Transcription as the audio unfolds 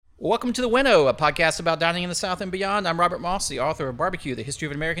Welcome to The Winnow, a podcast about dining in the South and beyond. I'm Robert Moss, the author of Barbecue, The History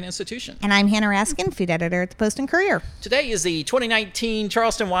of an American Institution. And I'm Hannah Raskin, food editor at the Post and Courier. Today is the 2019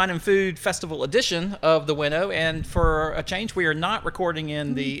 Charleston Wine and Food Festival edition of The Winnow, and for a change, we are not recording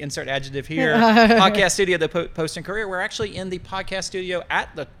in the insert adjective here podcast studio of the Post and Courier. We're actually in the podcast studio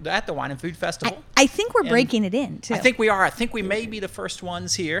at the Wine and Food Festival. I think we're breaking it in, too. I think we are. I think we may be the first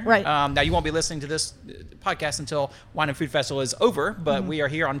ones here. Right. Now, you won't be listening to this podcast until Wine and Food Festival is over, but we are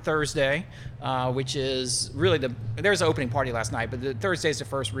here on Thursday, which is really there's an opening party last night, but Thursday is the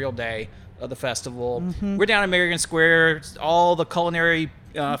first real day of the festival. We're down in Marion Square. All the culinary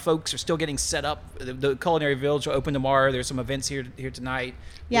folks are still getting set up. The Culinary Village will open tomorrow. There's some events here tonight.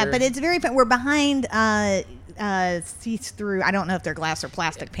 Yeah, but it's very fun. We're behind see-through, I don't know if they're glass or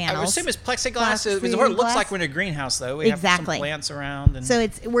plastic panels. I would assume it's plexiglass. It Glass. looks like we're in a greenhouse, though. We have some plants around. And so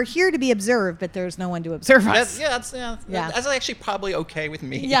we're here to be observed, but there's no one to observe us. That's actually probably okay with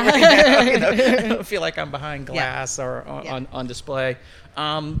me. Yeah. I don't feel like I'm behind glass or on display.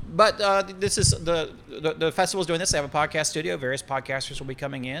 But this is the festival's doing this. They have a podcast studio. Various podcasters will be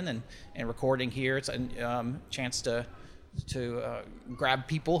coming in and recording here. It's a chance to grab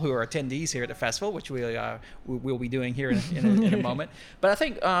people who are attendees here at the festival, which we'll be doing here in a moment. But I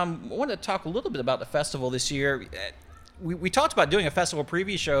think I wanted to talk a little bit about the festival this year. We talked about doing a festival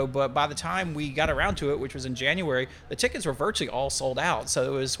preview show, but by the time we got around to it, which was in January, the tickets were virtually all sold out.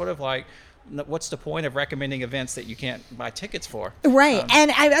 So it was sort of like, what's the point of recommending events that you can't buy tickets for? Right.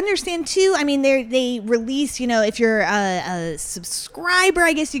 And I understand, too, I mean, they release, if you're a subscriber,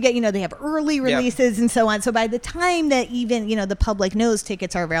 I guess you get, they have early releases and so on. So by the time that even, the public knows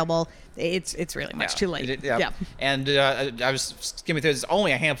tickets are available, it's really much too late. And I was skimming through. There's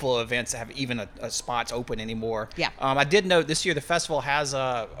only a handful of events that have even a spots open anymore. Yeah. I did note this year the festival has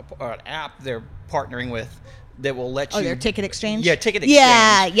an app they're partnering with that will let you... Oh, their ticket exchange? Yeah, ticket exchange.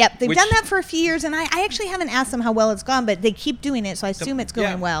 Yeah, yep. They've done that for a few years, and I actually haven't asked them how well it's gone, but they keep doing it, so I assume it's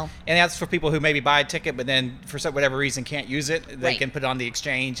going well. And that's for people who maybe buy a ticket, but then for whatever reason can't use it. They can put it on the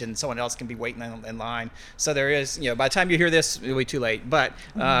exchange, and someone else can be waiting in line. So there is, by the time you hear this, it'll be too late. But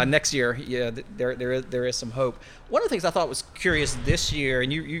next year, there is some hope. One of the things I thought was curious this year,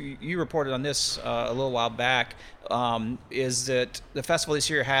 and you reported on this a little while back, is that the festival this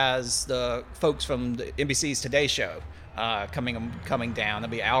year has the folks from the NBC's Today Show coming down.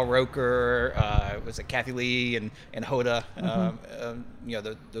 There'll be Al Roker, was it Kathy Lee and Hoda?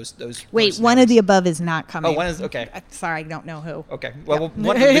 Those. Wait, one of the above is not coming. Oh, one is okay. Sorry, I don't know who. Okay, well,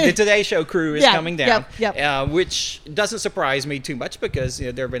 the Today Show crew is coming down, yep. Which doesn't surprise me too much because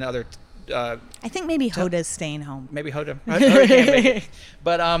there have been other. I think maybe Hoda's staying home. Maybe Hoda can't make it.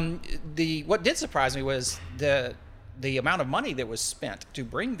 But what did surprise me was the amount of money that was spent to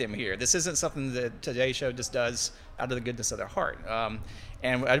bring them here. This isn't something that Today Show just does out of the goodness of their heart.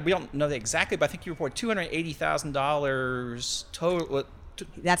 And we don't know that exactly, but I think you report $280,000 total.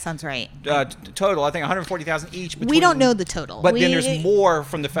 That sounds right. Total, I think $140,000 each. We don't know the total. But then there's more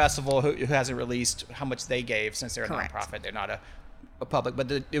from the festival who hasn't released how much they gave since they're a nonprofit. They're not a public,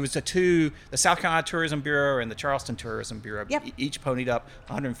 but it was the South Carolina Tourism Bureau and the Charleston Tourism Bureau each ponied up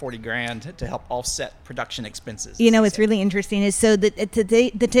 $140,000 to help offset production expenses. What's really interesting is the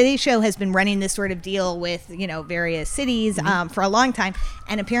Today Show has been running this sort of deal with various cities for a long time,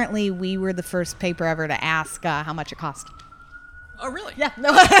 and apparently we were the first paper ever to ask how much it cost. Oh, really? Yeah. No,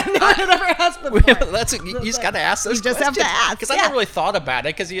 I've never asked before. You just got to ask those questions. You just have to ask. Because I never really thought about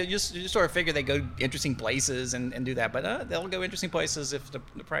it, because you sort of figure they go interesting places and do that. But they'll go interesting places if the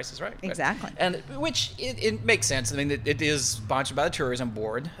price is right. Exactly. And which it makes sense. I mean, it is sponsored by the Tourism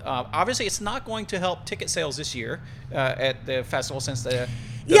Board. Obviously, it's not going to help ticket sales this year at the festival since the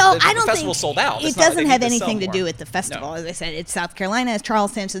festival sold out. It doesn't have anything to do with the festival. No. As I said, it's South Carolina, it's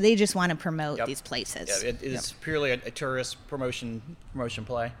Charleston, so they just want to promote these places. Yeah, it is purely a tourist promotion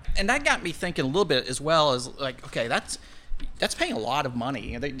play. And that got me thinking a little bit as well as like, okay, that's paying a lot of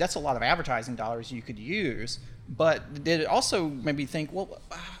money. That's a lot of advertising dollars you could use. But did it also made me think, well,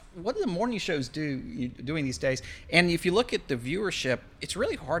 what do the morning shows doing these days? And if you look at the viewership, it's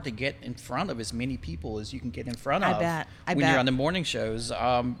really hard to get in front of as many people as you can get in front of when you're on the morning shows.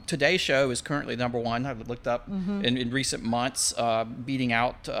 Today's show is currently number one. I've looked up in recent months, beating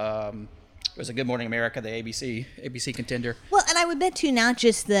out was a Good Morning America, the ABC contender. Well, and I would bet too, not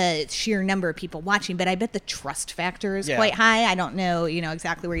just the sheer number of people watching, but I bet the trust factor is quite high. I don't know,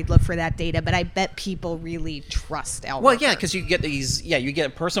 exactly where you'd look for that data, but I bet people really trust Al Roker. Well, yeah, because you get you get a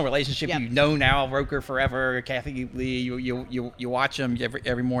personal relationship. Yep. You've known Al Roker forever. Kathy Lee, you watch him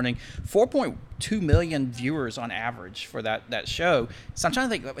every morning. 4.2 million viewers on average for that show. So I'm trying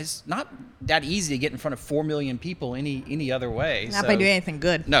to think, it's not that easy to get in front of 4 million people any other way. Not by doing anything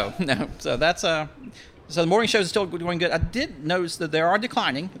good. No. So that's so the morning show is still going good. I did notice that they are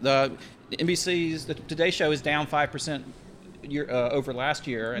declining. The NBC's the Today Show is down 5% over last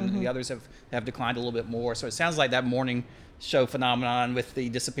year, and the others have declined a little bit more. So it sounds like that morning show phenomenon with the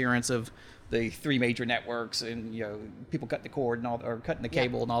disappearance of the 3 major networks and people cutting the cord and all, or cutting the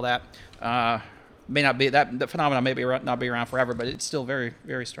cable and all that may not be that the phenomenon may not be around forever, but it's still very,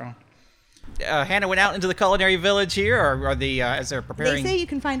 very strong. Hannah went out into the culinary village here, or as they're preparing. They say you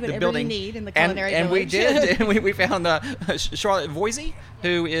can find whatever you need in the culinary and village. And we did. And we found Charlotte Voisey,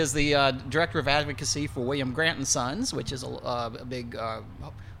 who is the director of advocacy for William Grant & Sons, which is a big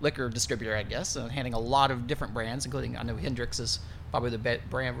liquor distributor, I guess, handling a lot of different brands, including, I know Hendrix is probably the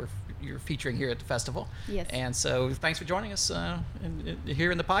brand you're featuring here at the festival. Yes. And so thanks for joining us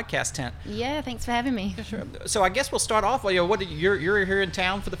here in the podcast tent. Yeah, thanks for having me. Yeah, sure. So I guess we'll start off. You're here in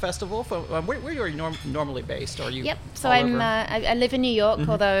town for the festival. Where are you normally based? Are you? Yep. So I live in New York,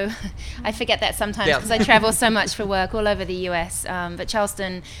 although I forget that sometimes because I travel so much for work all over the U.S. But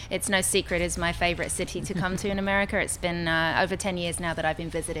Charleston, it's no secret, is my favorite city to come to in America. It's been over 10 years now that I've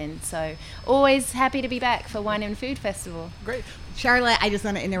been visiting. So always happy to be back for Wine and Food Festival. Great. Charlotte, I just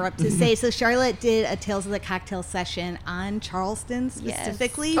want to interrupt to say, so Charlotte did a Tales of the Cocktail session on Charleston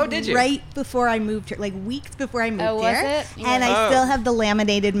specifically. Yes. Oh, did you? Right before I moved here, like weeks before I moved was here. it? Yeah. And I still have the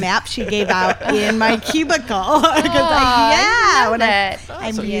laminated map she gave out in my cubicle. I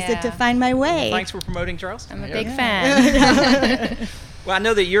used it to find my way. Thanks for promoting Charleston. I'm a big fan. Well, I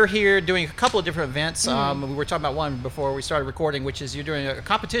know that you're here doing a couple of different events. We were talking about one before we started recording, which is you're doing a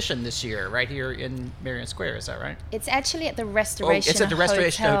competition this year right here in Marion Square. Is that right? It's actually at the Restoration Hotel. It's at the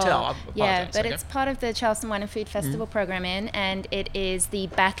Restoration Hotel. Yeah, but it's part of the Charleston Wine and Food Festival programming, and it is the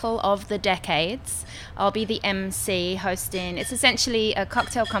Battle of the Decades. I'll be the MC hosting. It's essentially a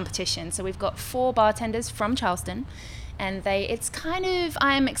cocktail competition. So we've got 4 bartenders from Charleston. And it's kind of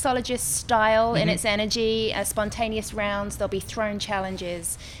I Am Mixologist style in its energy, spontaneous rounds. There'll be thrown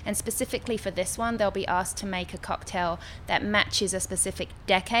challenges. And specifically for this one, they'll be asked to make a cocktail that matches a specific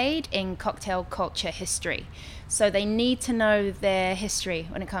decade in cocktail culture history. So they need to know their history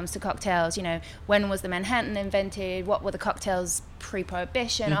when it comes to cocktails. When was the Manhattan invented? What were the cocktails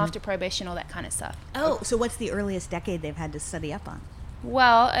pre-Prohibition, after Prohibition, all that kind of stuff. Oh, so what's the earliest decade they've had to study up on?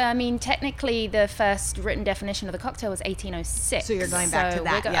 Well, I mean, technically, the first written definition of the cocktail was 1806. So you're going back to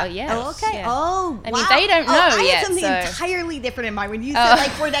that, Oh, yes. Oh, okay. Yeah. Oh, I mean, they don't know I yet. had something entirely different in mind. When you said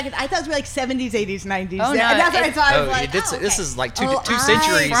like 4 decades, I thought it was like 70s, 80s, 90s. Oh, no. That's what I thought. I was like, This is like two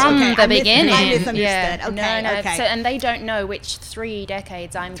centuries. From the beginning. I misunderstood. Yeah. Okay, okay. So, and they don't know which 3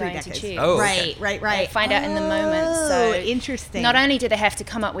 decades I'm going to choose. Oh, okay. Right. They find out in the moment. So interesting. Not only do they have to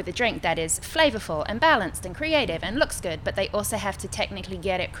come up with a drink that is flavorful and balanced and creative and looks good, but they also have to technically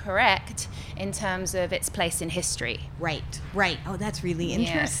get it correct in terms of its place in history. Right. Oh, that's really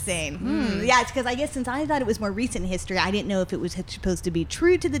interesting. Yes. Yeah, it's because I guess since I thought it was more recent history, I didn't know if it was supposed to be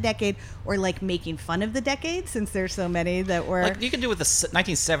true to the decade or like making fun of the decade, since there's so many that were. Like you can do with the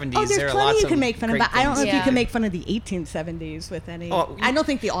 1970s. Oh, there's plenty you can make fun of, but I don't know if you can make fun of the 1870s with any. Oh, I don't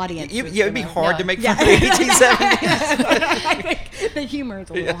think the audience. It'd be hard to make fun of the 1870s. I think the humor is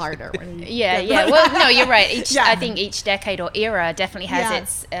a little harder. Well, no, you're right. I think each decade or era definitely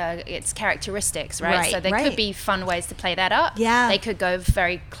has its characteristics, right? So there could be fun ways to play that up. Yeah. They could go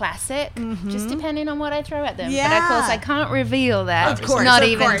very classic, just depending on what I throw at them. Yeah. But of course, I can't reveal that. Of course. Not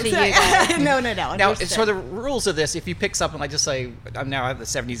even to you guys. No. Now, so the rules of this, if you pick something, like just say, now I have the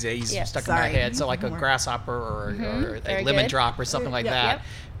 70s, 80s stuck in my head, so like a grasshopper or a lemon drop or something like that. Yep.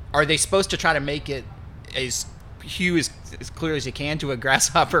 Are they supposed to try to make it as clear as you can to a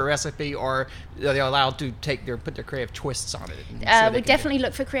grasshopper recipe, or are they allowed to put their creative twists on it? We definitely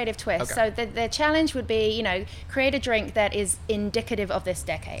look for creative twists. Okay. So the challenge would be, create a drink that is indicative of this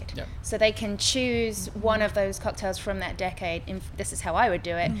decade. Yep. So they can choose one of those cocktails from that decade, this is how I would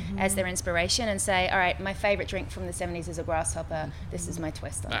do it, as their inspiration, and say, all right, my favorite drink from the 70s is a grasshopper. This is my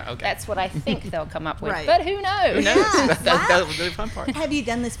twist on it. Okay. That's what I think they'll come up with. Right. But who knows? Who knows? Yeah. That would be the fun part. Have you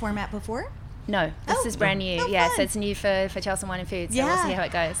done this format before? No, this is brand new. Fun. So it's new for Charleston Wine and Food. So we'll see how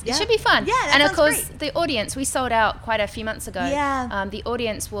it goes. Yeah. It should be fun. Yeah, that and of sounds course, great. the audience, we sold out quite a few months ago. Yeah. The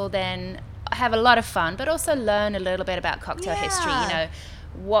audience will then have a lot of fun, but also learn a little bit about cocktail history.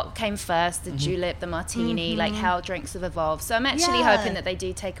 what came first, the julep, the martini, like how drinks have evolved. So I'm actually hoping that they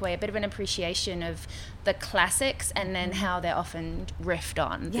do take away a bit of an appreciation of the classics and then how they're often riffed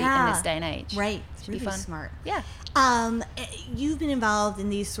on in this day and age. Right. It's really fun. Smart. Yeah. You've been involved in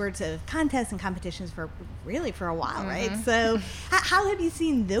these sorts of contests and competitions for a while, right? So how have you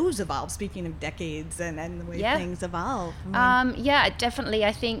seen those evolve, speaking of decades and the way things evolve? Yeah, definitely.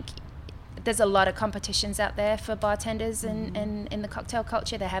 I think there's a lot of competitions out there for bartenders in the cocktail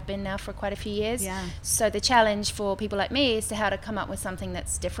culture. There have been now for quite a few years. Yeah. So the challenge for people like me is to how to come up with something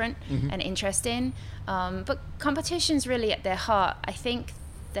that's different and interesting. But competitions really at their heart, I think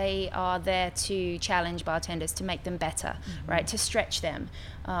they are there to challenge bartenders, to make them better, right? To stretch them,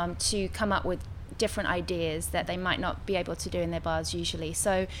 to come up with different ideas that they might not be able to do in their bars usually.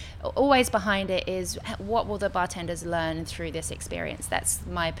 So always behind it is, what will the bartenders learn through this experience? That's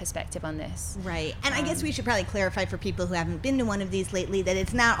my perspective on this. Right. And I guess we should probably clarify for people who haven't been to one of these lately that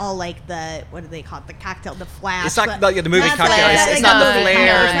it's not all like the, what do they call it, the cocktail, the flash. It's not the movie cocktail. It's not the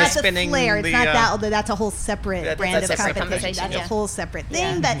flare and the spinning. It's not that, although that's a whole separate brand of competition. That's a whole separate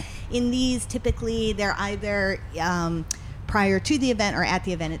thing. But in these, typically, they're either prior to the event or at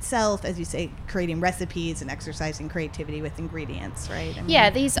the event itself, as you say, creating recipes and exercising creativity with ingredients, right? I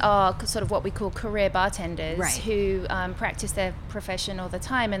mean, these are sort of what we call career bartenders who practice their profession all the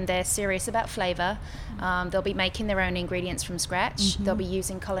time, and they're serious about flavor. They'll be making their own ingredients from scratch. They'll be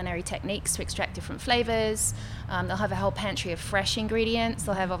using culinary techniques to extract different flavors. They'll have a whole pantry of fresh ingredients.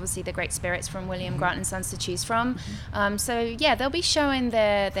 They'll have obviously the great spirits from William Grant and Sons to choose from. So they'll be showing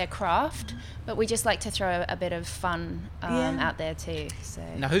their craft, but we just like to throw a bit of fun out there too. So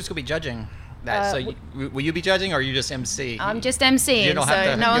now, who's going to be judging that? Will you be judging, or are you just MC? I'm just MCing,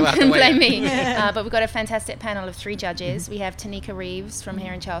 so no one can blame me. But we've got a fantastic panel of 3 judges. We have Tanika Reeves from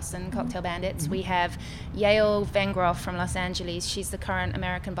here in Charleston, Cocktail Bandits. We have Yael Vengroff from Los Angeles. She's the current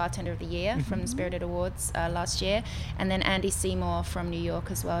American Bartender of the Year from the Spirited Awards last year. And then Andy Seymour from New York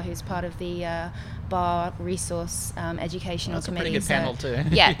as well, who's part of the Bar Resource Educational Committee. That's a pretty good panel,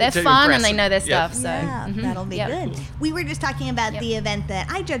 too. Yeah, they're fun and they know their stuff. So that'll be good. We were just talking about the event that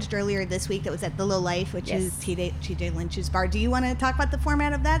I judged earlier this week that was at the Low Life, which is TJ Lynch's bar. Do you want to talk about the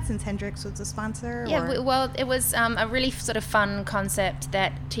format of that, since Hendrix was a sponsor? Yeah, well, it was a really sort of fun concept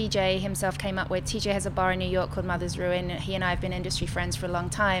that TJ himself came up with. TJ has a bar in New York called Mother's Ruin. He and I have been industry friends for a long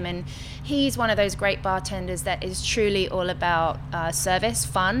time, and he's one of those great bartenders that is truly all about service,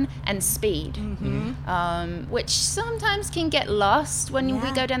 fun, and speed. Which sometimes can get lost when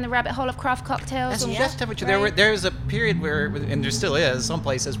we go down the rabbit hole of craft cocktails. That's temperature. There was a period where, and there still is, some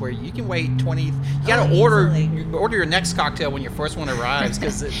places where you can wait 20. You got to order your next cocktail when your first one arrives,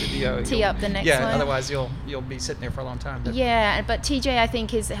 because tee up the next one. Otherwise you'll be sitting there for a long time. But. Yeah, but TJ, I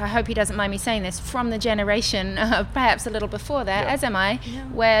think, is, I hope he doesn't mind me saying this, from the generation perhaps a little before that, as am I,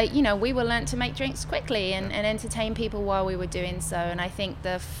 where we were learnt to make drinks quickly and entertain people while we were doing so. And I think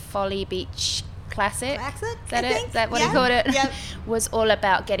the Folly Beach Classic, is that what he called it? Was all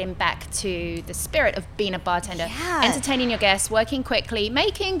about getting back to the spirit of being a bartender, entertaining your guests, working quickly,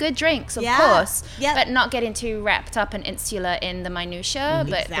 making good drinks, of course, but not getting too wrapped up and insular in the minutia,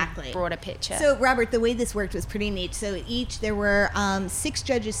 but the broader picture. So, Robert, the way this worked was pretty neat. So there were 6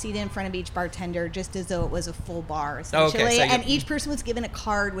 judges seated in front of each bartender, just as though it was a full bar, essentially. And each person was given a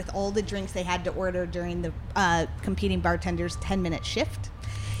card with all the drinks they had to order during the competing bartenders' 10-minute shift.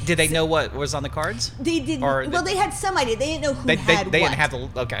 Did they know what was on the cards? They didn't. Well, they had some idea. They didn't know who had what. They didn't have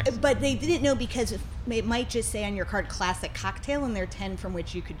the But they didn't know, because it might just say on your card classic cocktail, and there are 10 from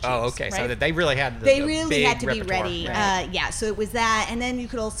which you could choose. Oh, okay. Right? So they really had to be ready. Right. So it was that, and then you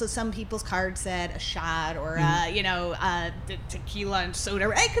could also, some people's cards said a shot or tequila and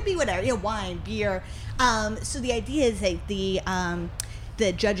soda. It could be whatever. Wine, beer. So the idea is that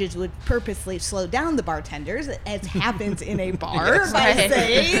the judges would purposely slow down the bartenders, as happens in a bar, by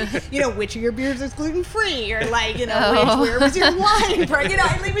saying, which of your beers is gluten-free, or where was your wine?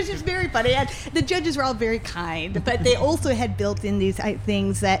 It was just very funny. And the judges were all very kind, but they also had built in these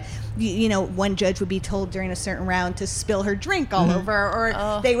things that, one judge would be told during a certain round to spill her drink all over,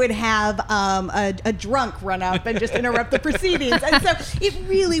 or they would have a drunk run up and just interrupt the proceedings. And so it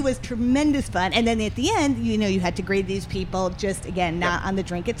really was tremendous fun. And then at the end, you had to grade these people just, again, not on the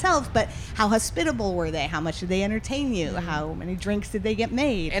drink itself, but how hospitable were they? How much did they entertain you? How many drinks did they get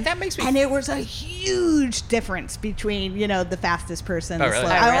made? And that makes me... And it was a huge difference between, the fastest person. The really?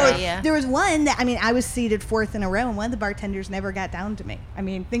 slow. There was one that, I was seated 4th in a row, and one of the bartenders never got down to me.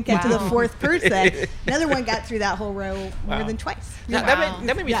 Think to the 4th person. Another one got through that whole row more than twice. Now,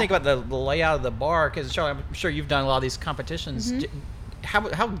 that made me think about the layout of the bar, because Charlie, I'm sure you've done a lot of these competitions.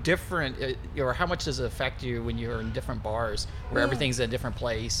 how different, or how much does it affect you when you're in different bars where everything's in a different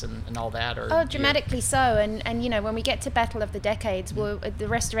place and all that? Or dramatically so. And when we get to Battle of the Decades, the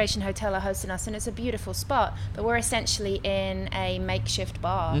Restoration Hotel are hosting us, and it's a beautiful spot, but we're essentially in a makeshift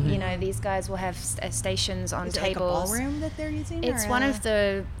bar. These guys will have stations on tables. Like a ballroom that they're using? It's one of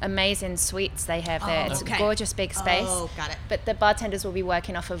the amazing suites they have there. It's a gorgeous big space. Oh, got it. But the bartenders will be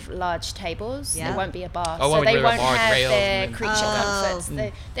working off of large tables. Yeah. It won't be a bar. Oh, so they won't bar have rails their and creature comforts.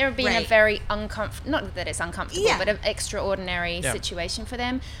 They're being a very not that it's uncomfortable, but an extraordinary situation for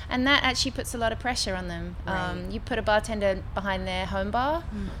them. And that actually puts a lot of pressure on them. Right. You put a bartender behind their home bar,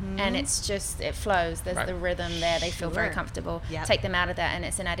 and it's just, it flows. There's the rhythm there. They feel very comfortable. Yep. Take them out of that, and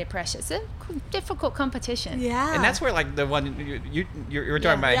it's an added pressure. It's a difficult competition. Yeah. And that's where, like, the one you're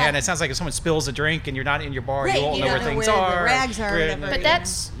talking about, and it sounds like if someone spills a drink and you're not in your bar, you won't know where things are. The rags are. Whatever. But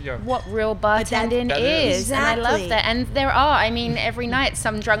that's what real bartending is. Exactly. And I love that. And there are, I mean, every night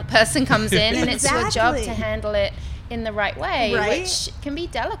some drunk person comes in, and it's your job to handle it in the right way, which can be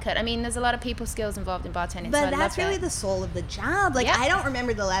delicate. I mean, there's a lot of people skills involved in bartending. But so that's really the soul of the job. Like, Yeah. I don't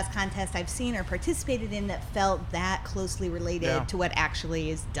remember the last contest I've seen or participated in that felt that closely related to what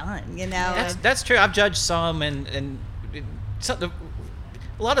actually is done, you know? That's true. I've judged some, and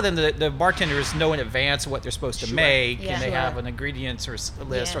a lot of them, the bartenders know in advance what they're supposed to make, and they have an ingredients or a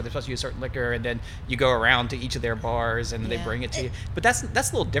list, or they're supposed to use certain liquor, and then you go around to each of their bars and they bring it to you. But that's a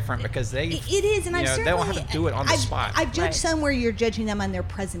little different because it is, and they don't have to do it on the spot. I've judged some where you're judging them on their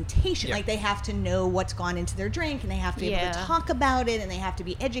presentation, like they have to know what's gone into their drink, and they have to be able to talk about it, and they have to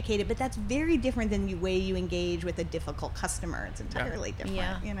be educated. But that's very different than the way you engage with a difficult customer. It's entirely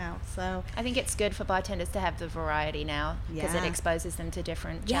different, you know. So I think it's good for bartenders to have the variety now because it exposes them to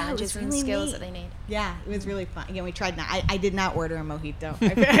different challenges and skills that they need. Yeah, it was really fun. We tried. I did not order a mojito.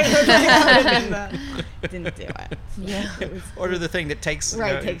 Didn't do it. Yeah, order the thing that takes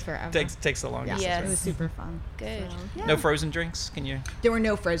takes forever. Takes the longest. Yes, it was super fun. Good. So, No frozen drinks? Can you? There were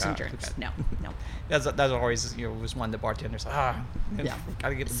no frozen drinks. Okay. No. That's always was one of the bartenders. Gotta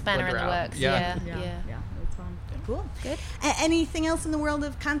get the spanner in the out. works. Yeah. It's fun. Cool. Good. Anything else in the world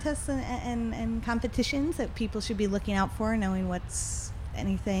of contests and competitions that people should be looking out for, knowing what's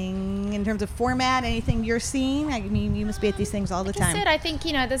anything in terms of format, anything you're seeing? I mean, you must be at these things all the time. Like I said, I think,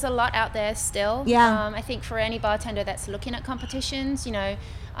 there's a lot out there still. Yeah. I think for any bartender that's looking at competitions,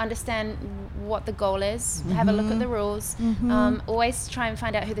 understand what the goal is, have a look at the rules, always try and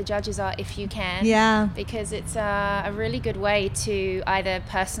find out who the judges are if you can. Yeah. Because it's a really good way to either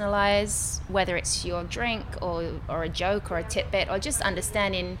personalize, whether it's your drink or a joke or a tidbit, or just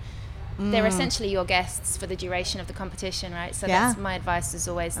understanding they're essentially your guests for the duration of the competition, right? So that's my advice, is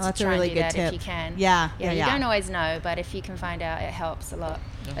always to try and do that if you can. Yeah. You don't always know, but if you can find out, it helps a lot.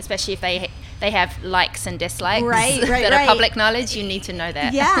 Especially if they have likes and dislikes that are public knowledge, you need to know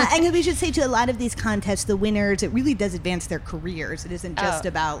that. Yeah, and we should say to a lot of these contests, the winners, it really does advance their careers. It isn't just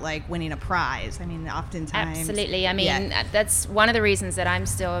about like winning a prize. I mean, oftentimes. Absolutely. I mean, that's one of the reasons that I'm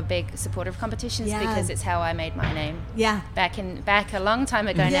still a big supporter of competitions, because it's how I made my name. Yeah. Back a long time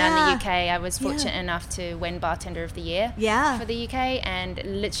ago now in the UK, I was fortunate enough to win Bartender of the Year for the UK, and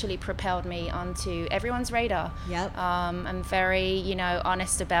literally propelled me onto everyone's radar. Yep. I'm very,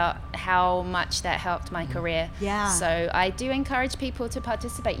 honest about how much that helped my career. Yeah. So I do encourage people to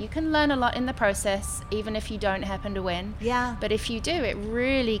participate. You can learn a lot in the process, even if you don't happen to win. Yeah. But if you do, it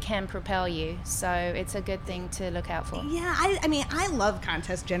really can propel you. So it's a good thing to look out for. Yeah. I mean, I love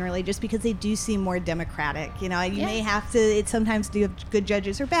contests generally just because they do seem more democratic. You may have to, sometimes do have good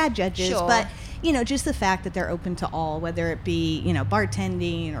judges or bad judges, but just the fact that they're open to all, whether it be,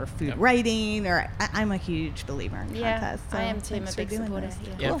 bartending or food writing, or I'm a huge believer in contests. So I am too. I'm a big supporter.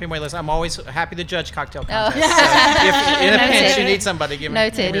 Yeah, cool. If anybody listens, I'm always happy to judge cocktail contests. So if in a pinch you need somebody, give me.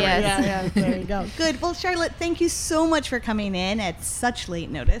 Noted. Yes. Yeah. There you go. Good. Well, Charlotte, thank you so much for coming in at such late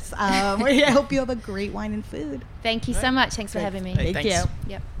notice. I hope you have a great wine and food. Thank you so much. Thanks for having me. Thank you.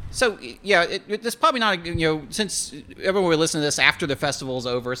 Yep. So, it's probably not, since everyone will listen to this after the festival's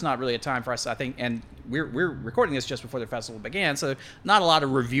over, it's not really a time for us, I think, and we're recording this just before the festival began, so not a lot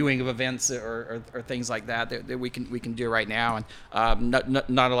of reviewing of events or things like that we can do right now, and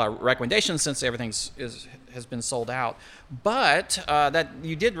not a lot of recommendations since everything has been sold out. But that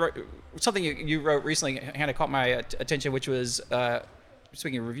you did something you wrote recently, Hannah, caught my attention, which was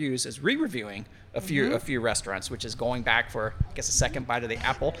speaking of reviews, is re-reviewing a few restaurants, which is going back for, I guess, a second bite of the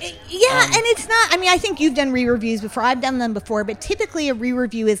apple. And it's not, I think you've done re-reviews before. I've done them before, but typically a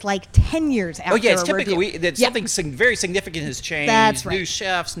re-review is like 10 years after it's a typically review. Something very significant has changed. That's right. New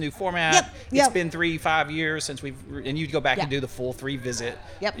chefs, new format. It's been 3-5 years since and you'd go back and do the full 3 visit,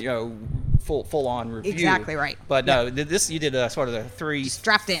 full on review. Exactly right. But no, this you did a sort of just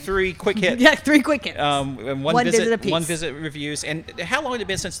dropped in 3 quick hits. Yeah, 3 quick hits. And one visit apiece. One visit reviews. And how long had it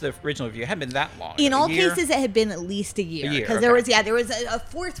been since the original review? It hadn't been that long. In all cases, it had been at least a year. Because there was a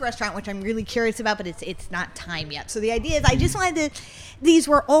 4th restaurant which I'm really curious about, but it's not time yet. So the idea is I just wanted to. These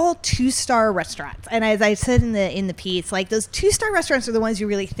were all 2-star restaurants, and as I said in the piece, like those 2-star restaurants are the ones you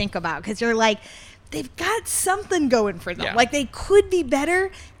really think about because you're like, they've got something going for them. Yeah. Like they could be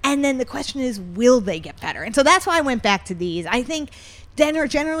better, and then the question is, will they get better? And so that's why I went back to these. I think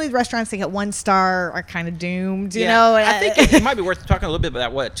generally the restaurants that get 1 star are kind of doomed, you know. I think it might be worth talking a little bit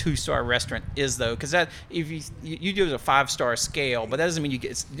about what a 2-star restaurant is, though, because that if you do it a 5-star scale, but that doesn't mean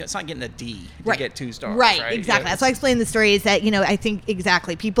it's not getting a D to get 2 stars. Right, exactly. That's why I explained the story is that I think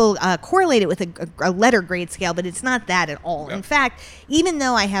exactly people correlate it with a letter grade scale, but it's not that at all. Yep. In fact, even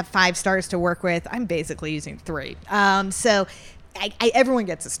though I have 5 stars to work with, I'm basically using 3. So. Everyone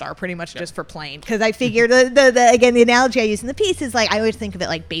gets a star pretty much just for playing because I figure again the analogy I use in the piece is like I always think of it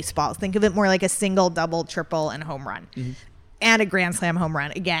like baseball. Think of it more like a single, double, triple, and home run. Mm-hmm. And a grand slam home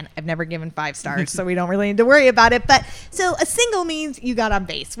run. Again, I've never given 5 stars, so we don't really need to worry about it. But so a single means you got on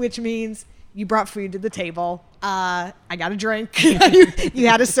base, which means you brought food to the table. I got a drink. You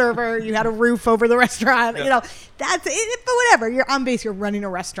had a server. You had a roof over the restaurant. Yep. That's it. But whatever, you're on base. You're running a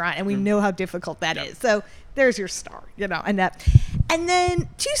restaurant, and we know how difficult that is. So there's your star. And then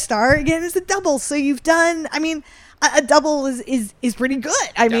 2-star again is a double. So you've done. I mean, a double is pretty good.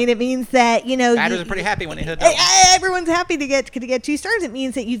 I mean, it means that batters are pretty happy when they hit a double. Everyone's happy to get 2 stars. It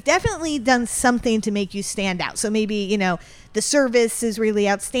means that you've definitely done something to make you stand out. So maybe the service is really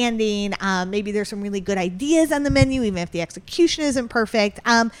outstanding. Maybe there's some really good ideas on the menu, even if the execution isn't perfect.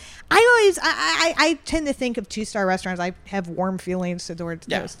 I tend to think of 2-star restaurants. I have warm feelings towards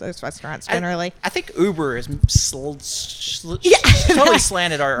those restaurants generally. I think Uber is totally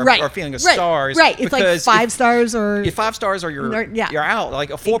slanted our feeling of stars. Right. It's like 5 stars or 5 stars or you're out. Like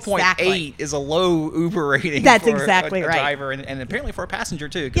a 4.8 is a low Uber rating. That's for exactly a right. driver and apparently for a passenger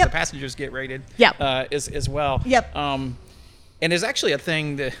too, because the passengers get rated. As well. Yep. And there's actually a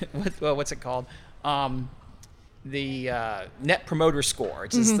thing that what's it called? The Net Promoter Score.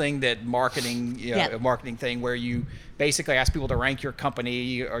 It's this thing that a marketing thing where you basically ask people to rank your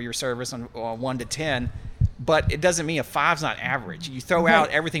company or your service on 1 to 10. But it doesn't mean a 5's not average. You throw out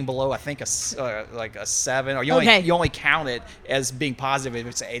everything below, I think, like a 7, or you only count it as being positive if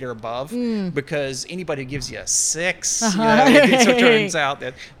it's 8 or above, because anybody who gives you a 6, it turns out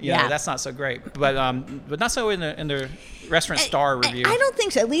that that's not so great. But not so in the restaurant star review. I don't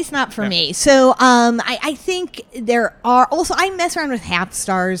think so. At least not for me. So I think there are also I mess around with half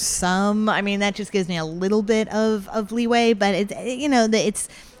stars some. I mean that just gives me a little bit of leeway, but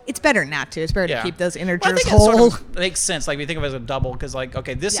it's better not to. It's better to keep those integers whole. It sort of makes sense. Like we think of it as a double because, like,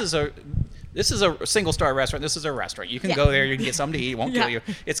 okay, this is a single-star restaurant. This is a restaurant. You can go there. You can get something to eat. It won't kill you.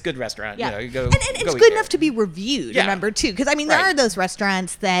 It's a good restaurant. Yeah. You go. And it's good enough to be reviewed. Remember too, because I mean there are those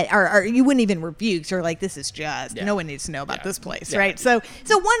restaurants that are you wouldn't even review because you're like this is just no one needs to know about this place, right? So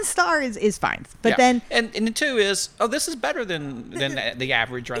 1 star is fine, but then and the 2 is this is better than the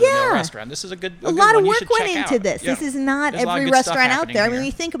average run-of-the-mill restaurant. This is a lot of one work went into this. This is not every restaurant out there. I mean,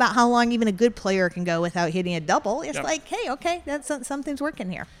 we think about how long even a good player can go without hitting a double. It's like, hey, okay, that's something's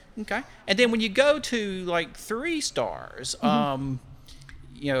working here. Okay, and then when you go to like 3 stars, what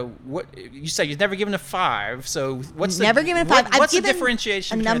you say you've never given a 5. So what's never given a 5? What's the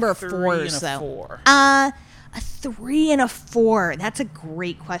differentiation? A number of 4s, and a 4. A 3 and a 4. That's a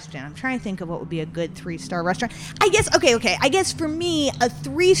great question. I'm trying to think of what would be a good 3-star restaurant. I guess. Okay. I guess for me, a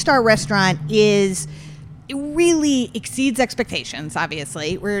 3-star restaurant is. It really exceeds expectations,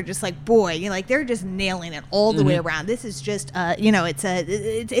 obviously. We're just like, boy, they're just nailing it all the way around. This is just,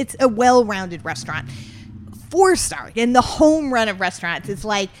 it's a well-rounded restaurant. 4-star, in the home run of restaurants, it's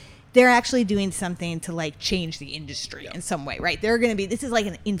like they're actually doing something to like change the industry in some way, right? This is like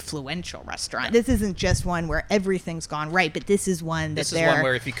an influential restaurant. This isn't just one where everything's gone right, but this is one that they're one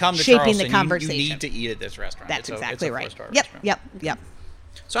where if you come to shaping Charleston, the conversation. You need to eat at this restaurant. That's exactly right. Yep.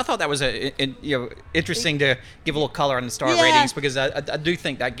 So I thought that was interesting to give a little color on the star ratings because I do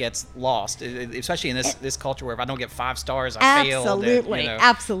think that gets lost, especially in this culture where if I don't get 5 stars, I failed.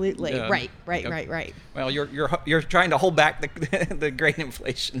 Absolutely. Right. Well, you're trying to hold back the great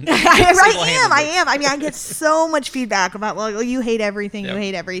inflation. I am. I mean, I get so much feedback about, well, you hate everything. You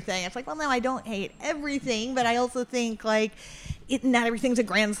hate everything. It's like, well, no, I don't hate everything, but I also think like. Not everything's a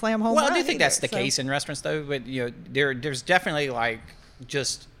grand slam home run. Well, I do think that's the case in restaurants, though. But there's definitely like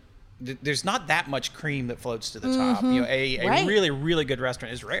there's not that much cream that floats to the top. A really really good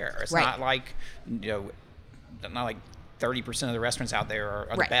restaurant is rare. It's not like not like 30% of the restaurants out there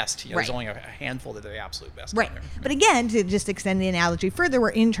are the best. There's only a handful that are the absolute best. Right. But again, to just extend the analogy further, we're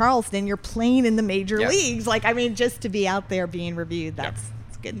in Charleston. You're playing in the major leagues. Like, I mean, just to be out there being reviewed, that's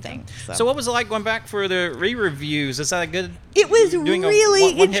a good thing. So what was it like going back for the re-reviews? Is that a good? It was really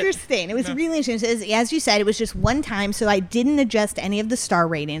interesting. It was really interesting. As you said, it was just one time, so I didn't adjust any of the star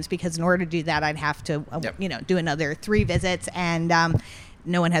ratings because in order to do that, I'd have to, do another 3 visits, and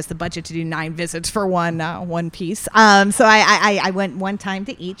no one has the budget to do 9 visits for one piece. So I went one time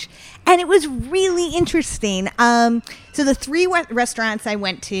to each, and it was really interesting. So the 3 restaurants I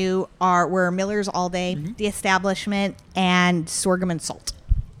went to were Miller's All Day, The Establishment, and Sorghum and Salt.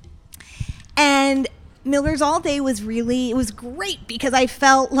 And Miller's All Day was great because I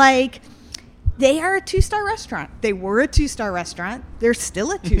felt like they are a 2-star restaurant. They were a 2-star restaurant. They're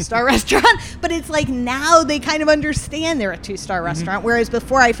still a 2-star restaurant, but it's like now they kind of understand they're a 2-star restaurant, whereas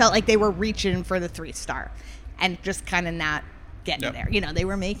before I felt like they were reaching for the 3-star and just kind of not getting there. They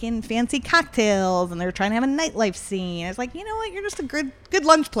were making fancy cocktails and they were trying to have a nightlife scene. I was like, you know what? You're just a good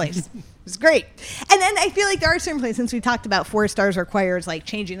lunch place. It's great. And then I feel like there are certain places, since we talked about 4 stars requires like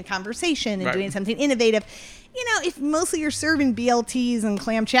changing the conversation and doing something innovative. If mostly you're serving BLTs and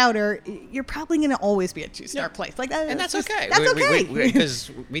clam chowder, you're probably going to always be a 2-star place. Like that, and that's okay. That's okay. Because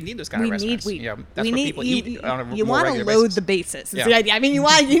we need those kind of restaurants. That's what people eat on a more You want to load basis. the bases. It's the idea. I mean, you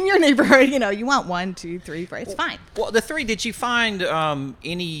want in your neighborhood, you want 1, 2, 3, 4. It's fine. Well, the 3, did you find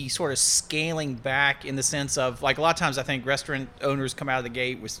any sort of scaling back in the sense of, like, a lot of times I think restaurant owners come out of the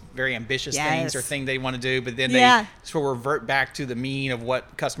gate with very ambitious things or things they want to do, but then they sort of revert back to the mean of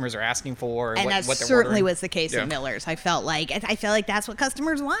what customers are asking for. And that what they're certainly ordering. Was the case at Miller's. I felt like that's what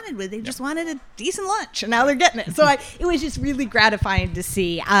customers wanted. They just wanted a decent lunch, and now they're getting it. So it was just really gratifying to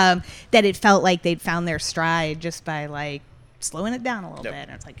see that it felt like they'd found their stride just by like slowing it down a little bit.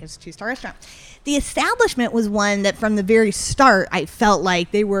 And it's like it's a 2-star restaurant. The Establishment was one that from the very start I felt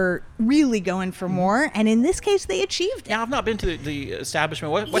like they were really going for more, and in this case they achieved it. Yeah, I've not been to the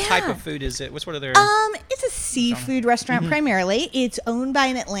Establishment. What type of food is it? What's sort of their? It's a seafood restaurant primarily. It's owned by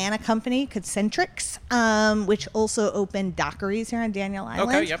an Atlanta company, Concentrics, which also opened Dockery's here on Daniel Island.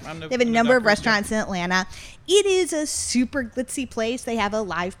 Okay, yep. They have a number of restaurants in Atlanta. It is a super glitzy place. They have a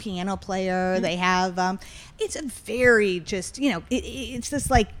live piano player. They have, it's a very just, it's just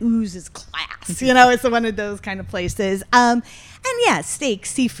like oozes class. It's one of those kind of places. And yeah, steak,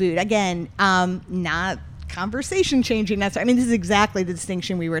 seafood. Again, not conversation changing. This is exactly the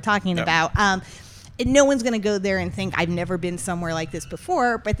distinction we were talking about. No one's going to go there and think, I've never been somewhere like this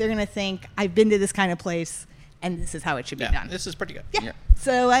before, but they're going to think, I've been to this kind of place, and this is how it should be done. This is pretty good. Yeah.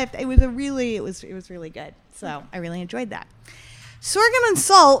 So it was really good. So I really enjoyed that. Sorghum and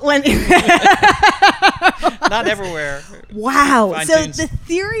Salt went not everywhere. Wow. So the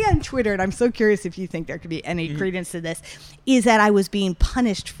theory on Twitter, and I'm so curious if you think there could be any credence to this, is that I was being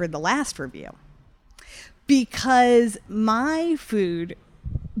punished for the last review because my food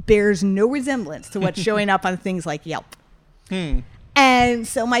bears no resemblance to what's showing up on things like Yelp. And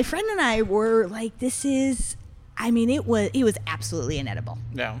so my friend and I were like, it was absolutely inedible.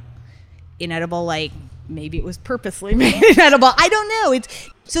 No. Inedible, like maybe it was purposely made inedible. I don't know.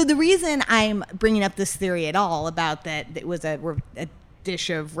 So the reason I'm bringing up this theory at all about that it was a dish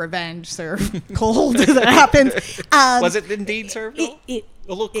of revenge served cold as it happens. Was it indeed served cold? A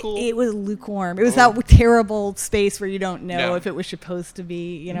little cool? It was lukewarm. It was that terrible space where you don't know if it was supposed to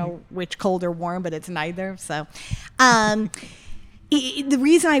be, which cold or warm, but it's neither. So the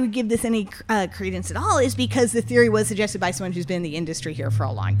reason I would give this any credence at all is because the theory was suggested by someone who's been in the industry here for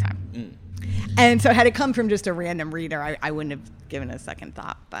a long time. And so had it come from just a random reader, I wouldn't have given it a second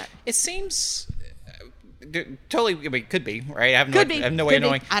thought. But it seems totally, it could be, right? I have no way of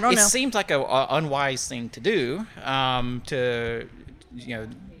knowing. I don't know. It seems like an unwise thing to do, to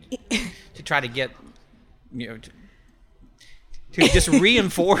try to get, to just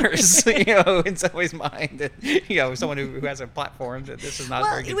reinforce, in somebody's mind that, someone who has a platform that this is not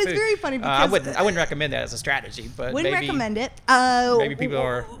very good food. It was very funny because I wouldn't recommend that as a strategy, but wouldn't recommend it. Maybe people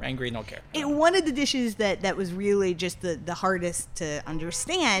are angry and don't care. One of the dishes that was really just the hardest to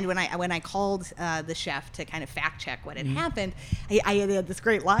understand when I called the chef to kind of fact check what had happened, I had this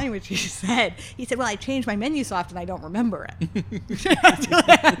great line which he said, well, I changed my menu so often I don't remember it.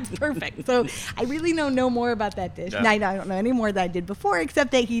 That's perfect. So I really know no more about that dish. Yeah. I don't know any more than I did before, except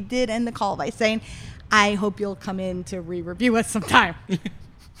that he did end the call by saying, I hope you'll come in to re-review us sometime.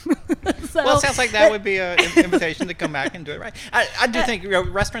 Well, it sounds like that would be an invitation to come back and do it right. I do think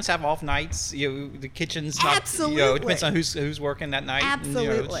restaurants have off nights. The kitchen's not. Absolutely. It depends on who's working that night.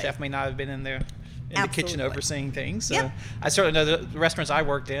 Absolutely. And, the chef may not have been in there in the kitchen overseeing things. Yep. I certainly know the restaurants I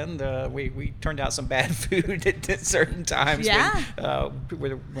worked in, we turned out some bad food at certain times. Yeah.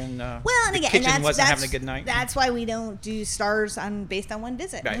 When and the again, kitchen and wasn't having a good night. That's why we don't do stars based on one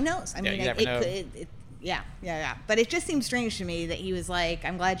visit. Right. Who knows? I mean, you never know. Yeah. But it just seems strange to me that he was like,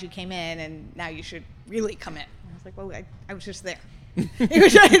 "I'm glad you came in, and now you should really come in." I was like, "Well, I was just there."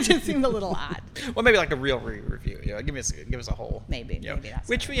 It just seemed a little odd. Well, maybe like a real review. Give us a whole. Maybe that's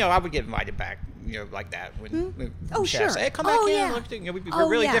which I would get invited back. Like that when chefs sure. say, "Hey, come back in. Yeah. Look, we're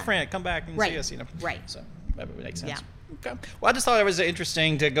really different. Come back and right. see us." Right. So that would make sense. Yeah. Okay. Well, I just thought it was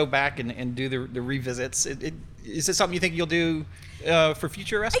interesting to go back and do the revisits. Is it something you think you'll do for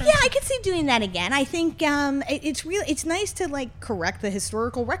future restaurants? Yeah, I could see doing that again. I think it's nice to like correct the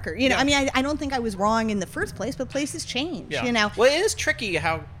historical record. I mean, I don't think I was wrong in the first place, but places change. Yeah. Well, it is tricky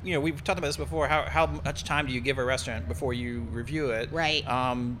how we've talked about this before. How much time do you give a restaurant before you review it? Right.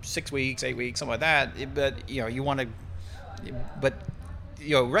 6 weeks, 8 weeks, something like that. But you want to, but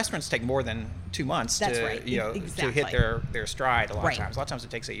restaurants take more than 2 months to hit their stride a lot of times. A lot of times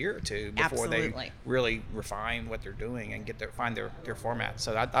it takes a year or two before they really refine what they're doing and find their format.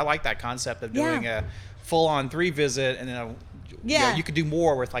 So I like that concept of doing a full-on 3 visit, and then you could do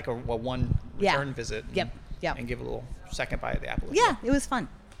more with like a one return visit. And give a little second bite of the apple. Yeah, it was fun.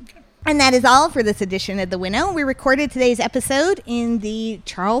 Okay. And that is all for this edition of The Winnow. We recorded today's episode in the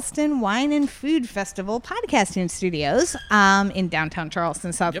Charleston Wine and Food Festival podcasting studios in downtown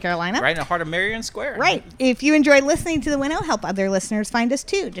Charleston, South Carolina. Right in the heart of Marion Square. Right. If you enjoyed listening to The Winnow, help other listeners find us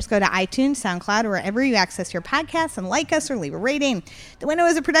too. Just go to iTunes, SoundCloud, or wherever you access your podcasts and like us or leave a rating. The Winnow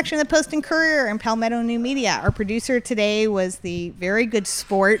is a production of the Post and Courier and Palmetto New Media. Our producer today was the very good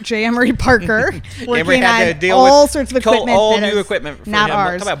sport, J. Emery Parker, working on all sorts of equipment. All new equipment for not him.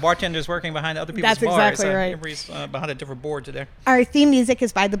 ours. Talk about bartenders working behind other people's bars. That's exactly right. Everybody's behind a different board today. Our theme music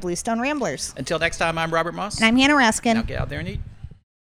is by the Bluestone Ramblers. Until next time, I'm Robert Moss. And I'm Hannah Raskin. Now get out there and eat.